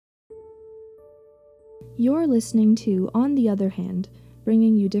You're listening to On the Other Hand,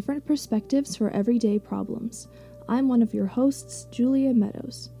 bringing you different perspectives for everyday problems. I'm one of your hosts, Julia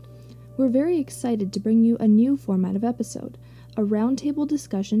Meadows. We're very excited to bring you a new format of episode, a roundtable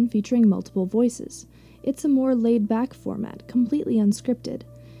discussion featuring multiple voices. It's a more laid-back format, completely unscripted.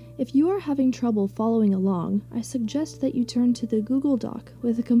 If you are having trouble following along, I suggest that you turn to the Google Doc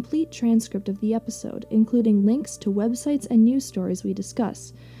with a complete transcript of the episode, including links to websites and news stories we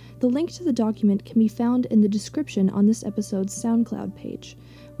discuss. The link to the document can be found in the description on this episode's SoundCloud page.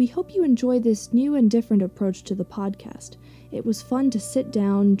 We hope you enjoy this new and different approach to the podcast. It was fun to sit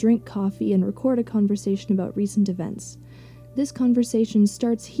down, drink coffee, and record a conversation about recent events. This conversation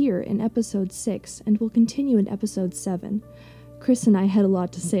starts here in episode 6 and will continue in episode 7. Chris and I had a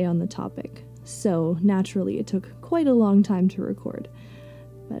lot to say on the topic, so naturally it took quite a long time to record.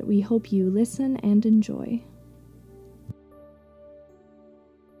 But we hope you listen and enjoy.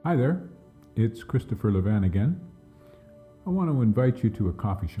 Hi there, it's Christopher Levan again. I want to invite you to a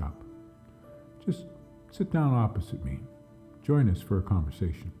coffee shop. Just sit down opposite me. Join us for a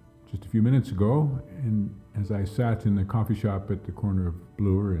conversation. Just a few minutes ago, and as I sat in the coffee shop at the corner of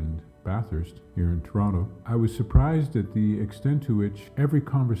Bloor and Bathurst here in Toronto, I was surprised at the extent to which every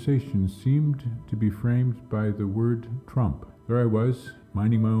conversation seemed to be framed by the word Trump. There I was,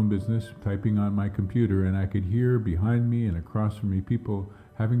 minding my own business, typing on my computer, and I could hear behind me and across from me people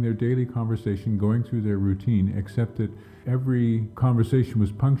having their daily conversation, going through their routine, except that every conversation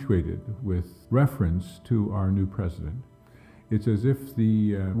was punctuated with reference to our new president. It's as if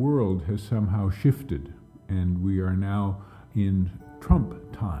the world has somehow shifted and we are now in Trump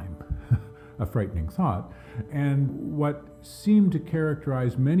time, a frightening thought. And what seemed to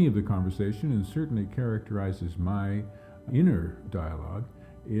characterize many of the conversation, and certainly characterizes my inner dialogue,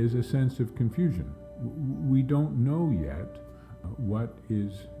 is a sense of confusion. We don't know yet what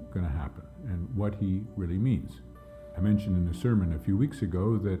is going to happen and what he really means. I mentioned in a sermon a few weeks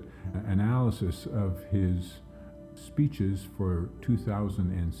ago that analysis of his speeches for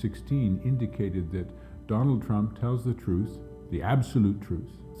 2016 indicated that Donald Trump tells the truth, the absolute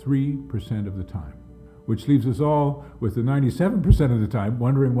truth, 3% of the time, which leaves us all with the 97% of the time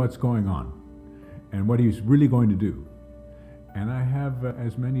wondering what's going on and what he's really going to do. And I have,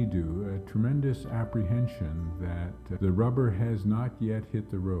 as many do, a tremendous apprehension that the rubber has not yet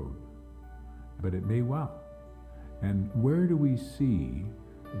hit the road, but it may well. And where do we see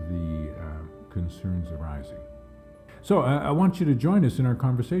the concerns arising? So I want you to join us in our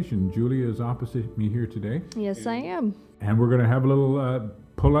conversation. Julia is opposite me here today. Yes, I am. And we're going to have a little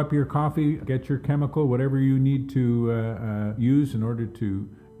pull up your coffee, get your chemical, whatever you need to use in order to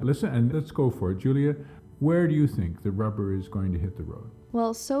listen. And let's go for it. Julia, where do you think the rubber is going to hit the road?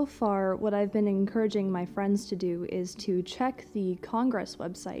 Well, so far, what I've been encouraging my friends to do is to check the Congress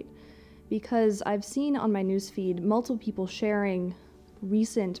website, because I've seen on my newsfeed multiple people sharing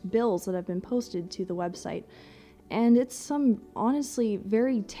recent bills that have been posted to the website, and it's some honestly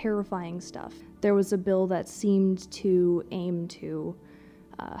very terrifying stuff. There was a bill that seemed to aim to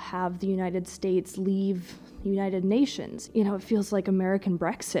have the United States leave the United Nations. You know, it feels like American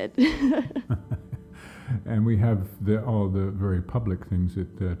Brexit. And we have all the very public things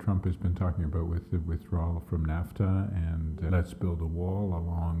that Trump has been talking about with the withdrawal from NAFTA and let's build a wall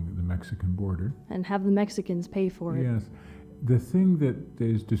along the Mexican border. And have the Mexicans pay for it. Yes. The thing that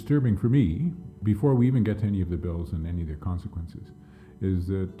is disturbing for me, before we even get to any of the bills and any of their consequences, is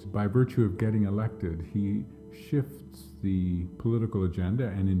that by virtue of getting elected, he shifts the political agenda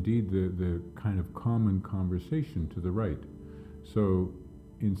and indeed the kind of common conversation to the right. So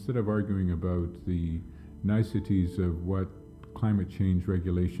instead of arguing about the niceties of what climate change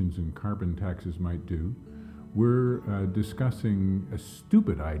regulations and carbon taxes might do, we're discussing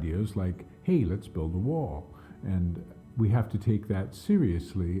stupid ideas like, hey, let's build a wall. And we have to take that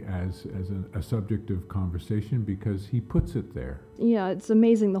seriously as a subject of conversation because he puts it there. Yeah, it's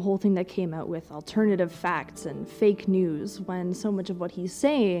amazing the whole thing that came out with alternative facts and fake news when so much of what he's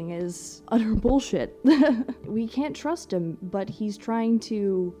saying is utter bullshit. We can't trust him, but he's trying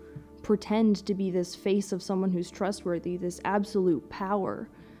to pretend to be this face of someone who's trustworthy, this absolute power.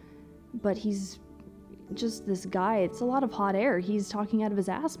 But he's just this guy. It's a lot of hot air. He's talking out of his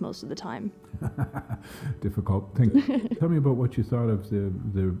ass most of the time. Difficult thing. Tell me about what you thought of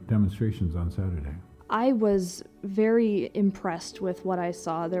the demonstrations on Saturday. I was very impressed with what I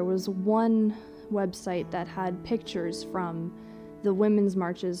saw. There was one website that had pictures from the women's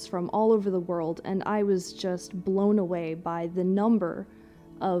marches from all over the world, and I was just blown away by the number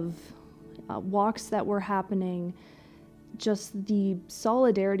of walks that were happening, just the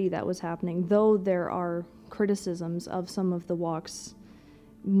solidarity that was happening, though there are criticisms of some of the walks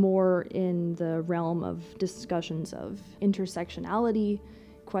more in the realm of discussions of intersectionality,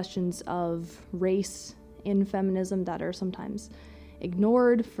 questions of race in feminism that are sometimes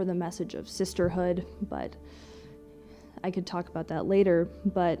ignored for the message of sisterhood, but I could talk about that later.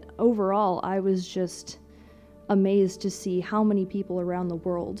 But overall, I was just amazed to see how many people around the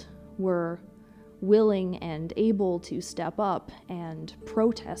world were willing and able to step up and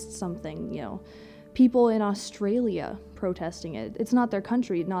protest something. People in Australia protesting it. It's not their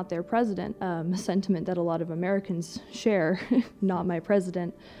country, not their president, a sentiment that a lot of Americans share, not my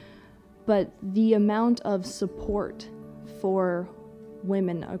president. But the amount of support for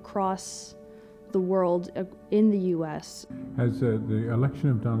women across the world, in the U.S. Has the election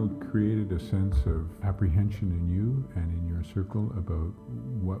of Donald created a sense of apprehension in you and in your circle about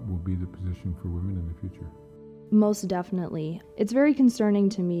what will be the position for women in the future? Most definitely. It's very concerning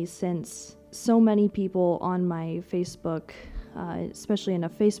to me since so many people on my Facebook, especially in a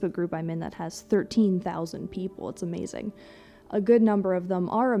Facebook group I'm in that has 13,000 people, it's amazing. A good number of them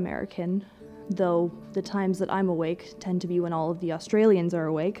are American, though the times that I'm awake tend to be when all of the Australians are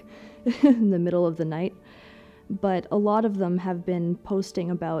awake in the middle of the night. But a lot of them have been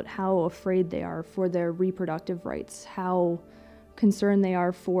posting about how afraid they are for their reproductive rights, how concerned they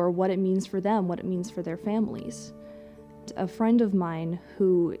are for what it means for them, what it means for their families. A friend of mine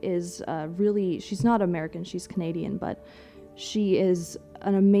who is she's not American, she's Canadian, but she is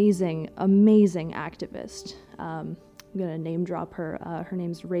an amazing, amazing activist. I'm going to name drop her. Her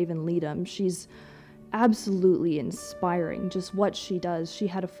name's Raven Leadham. She's absolutely inspiring, just what she does. She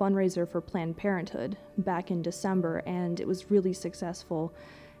had a fundraiser for Planned Parenthood back in December, and it was really successful.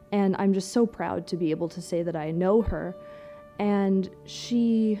 And I'm just so proud to be able to say that I know her. And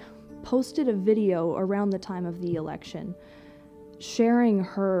she posted a video around the time of the election, sharing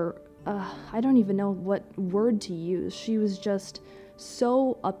her, I don't even know what word to use. She was just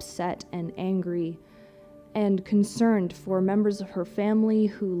so upset and angry and concerned for members of her family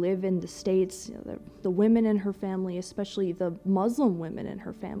who live in the States, the women in her family, especially the Muslim women in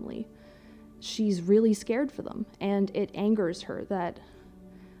her family. She's really scared for them, and it angers her that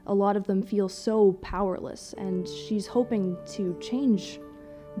a lot of them feel so powerless, and she's hoping to change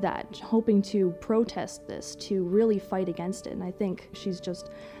that, hoping to protest this, to really fight against it. And I think she's just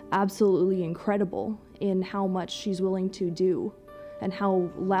absolutely incredible in how much she's willing to do and how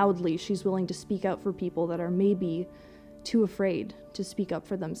loudly she's willing to speak out for people that are maybe too afraid to speak up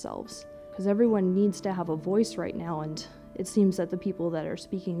for themselves. Because everyone needs to have a voice right now, and it seems that the people that are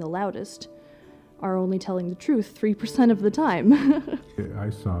speaking the loudest are only telling the truth 3% of the time. I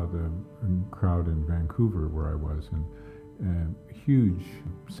saw the crowd in Vancouver where I was, and a huge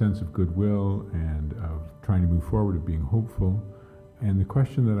sense of goodwill and of trying to move forward, of being hopeful. And the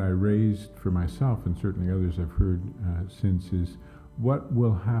question that I raised for myself, and certainly others I've heard since, is what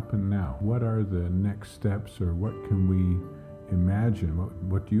will happen now? What are the next steps, or what can we imagine?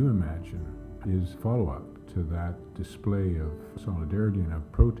 What do you imagine is follow-up to that display of solidarity and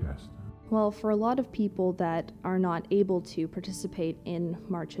of protest? Well, for a lot of people that are not able to participate in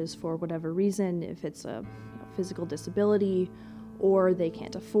marches for whatever reason, if it's a physical disability or they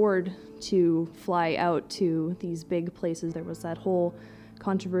can't afford to fly out to these big places, there was that whole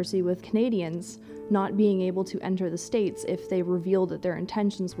controversy with Canadians not being able to enter the States if they revealed that their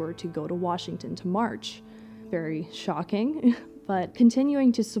intentions were to go to Washington to march. Very shocking, but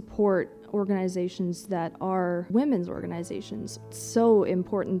continuing to support organizations that are women's organizations. It's so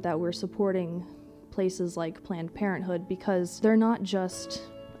important that we're supporting places like Planned Parenthood, because they're not just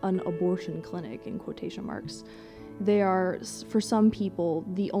an abortion clinic, in quotation marks. They are, for some people,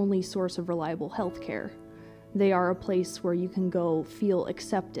 the only source of reliable health care. They are a place where you can go feel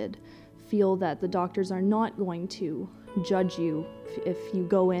accepted, feel that the doctors are not going to judge you if you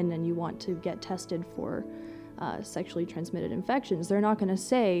go in and you want to get tested for sexually transmitted infections. They're not going to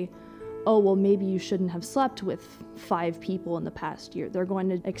say, oh, well, maybe you shouldn't have slept with 5 people in the past year. They're going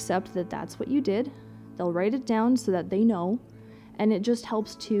to accept that that's what you did. They'll write it down so that they know, and it just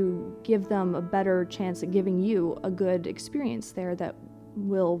helps to give them a better chance at giving you a good experience there that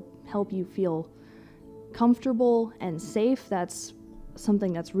will help you feel comfortable and safe. That's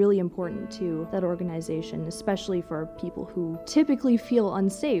something that's really important to that organization, especially for people who typically feel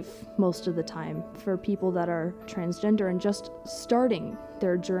unsafe most of the time, for people that are transgender and just starting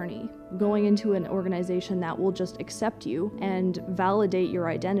their journey, going into an organization that will just accept you and validate your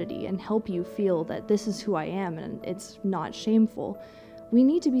identity and help you feel that this is who I am and it's not shameful. We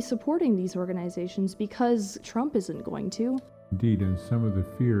need to be supporting these organizations because Trump isn't going to. Indeed, and some of the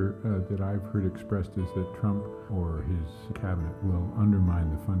fear that I've heard expressed is that Trump or his cabinet will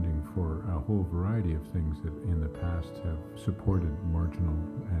undermine the funding for a whole variety of things that in the past have supported marginal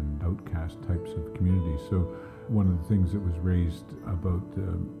and outcast types of communities. So one of the things that was raised about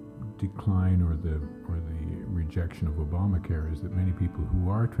the decline or the rejection of Obamacare is that many people who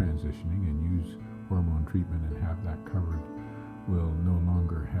are transitioning and use hormone treatment and have that covered will no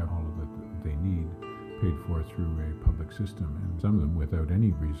longer have all of it that they need paid for through a public system, and some of them without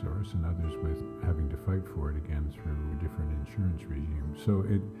any resource, and others with having to fight for it again through different insurance regimes. So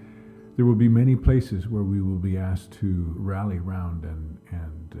there will be many places where we will be asked to rally round and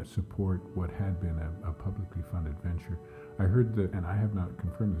support what had been a publicly funded venture. I heard that, and I have not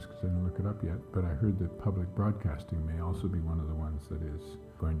confirmed this because I didn't look it up yet, but I heard that public broadcasting may also be one of the ones that is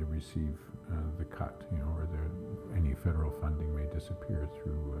going to receive the cut, or any federal funding may disappear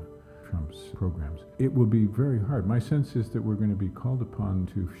through Trump's programs. It will be very hard. My sense is that we're going to be called upon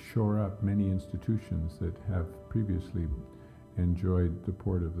to shore up many institutions that have previously enjoyed the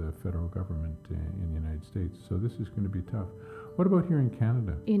support of the federal government in the United States. So this is going to be tough. What about here in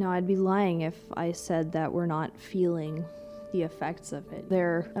Canada? I'd be lying if I said that we're not feeling the effects of it.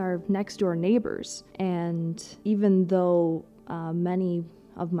 They're our next door neighbors, and even though many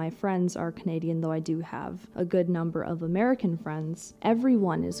of my friends are Canadian, though I do have a good number of American friends,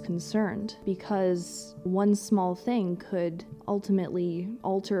 everyone is concerned because one small thing could ultimately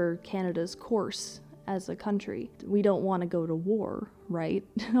alter Canada's course as a country. We don't want to go to war, right?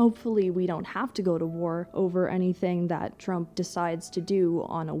 Hopefully we don't have to go to war over anything that Trump decides to do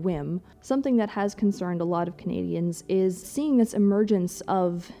on a whim. Something that has concerned a lot of Canadians is seeing this emergence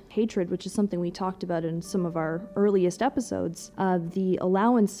of hatred, which is something we talked about in some of our earliest episodes, the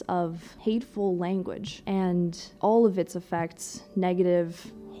allowance of hateful language and all of its effects,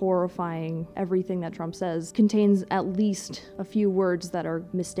 negative, horrifying, everything that Trump says contains at least a few words that are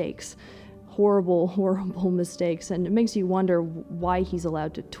mistakes. Horrible mistakes, and it makes you wonder why he's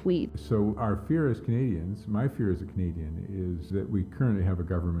allowed to tweet. So our fear as Canadians, my fear as a Canadian, is that we currently have a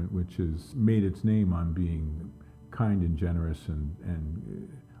government which has made its name on being kind and generous and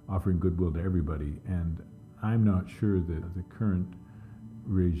offering goodwill to everybody, and I'm not sure that the current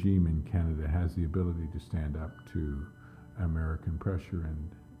regime in Canada has the ability to stand up to American pressure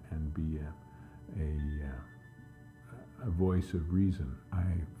and be a voice of reason. I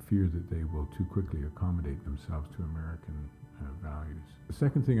fear that they will too quickly accommodate themselves to American values. The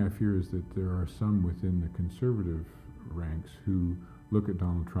second thing I fear is that there are some within the conservative ranks who look at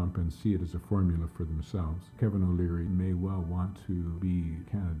Donald Trump and see it as a formula for themselves. Kevin O'Leary may well want to be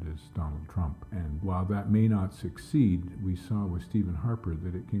Canada's Donald Trump, and while that may not succeed, we saw with Stephen Harper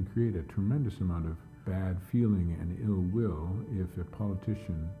that it can create a tremendous amount of bad feeling and ill will if a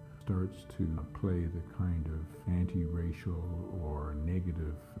politician starts to play the kind of anti-racial or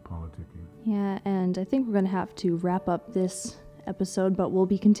negative politicking. Yeah, and I think we're going to have to wrap up this episode, but we'll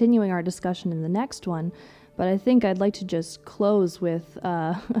be continuing our discussion in the next one. But I think I'd like to just close with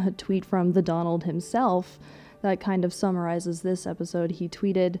a tweet from the Donald himself that kind of summarizes this episode. He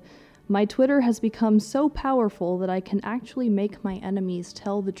tweeted, "My Twitter has become so powerful that I can actually make my enemies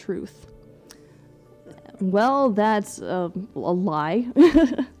tell the truth." Well, that's a lie.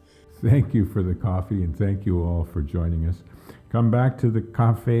 Thank you for the coffee, and thank you all for joining us. Come back to the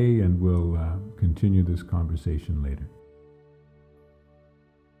cafe and we'll continue this conversation later.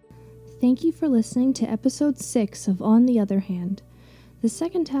 Thank you for listening to episode 6 of On the Other Hand. The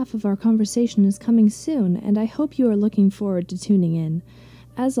second half of our conversation is coming soon, and I hope you are looking forward to tuning in.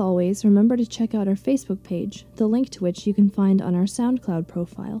 As always, remember to check out our Facebook page, the link to which you can find on our SoundCloud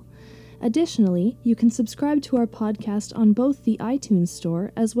profile. Additionally, you can subscribe to our podcast on both the iTunes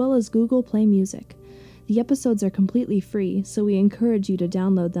Store as well as Google Play Music. The episodes are completely free, so we encourage you to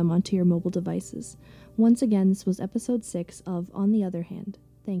download them onto your mobile devices. Once again, this was episode 6 of On the Other Hand.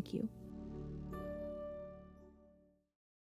 Thank you.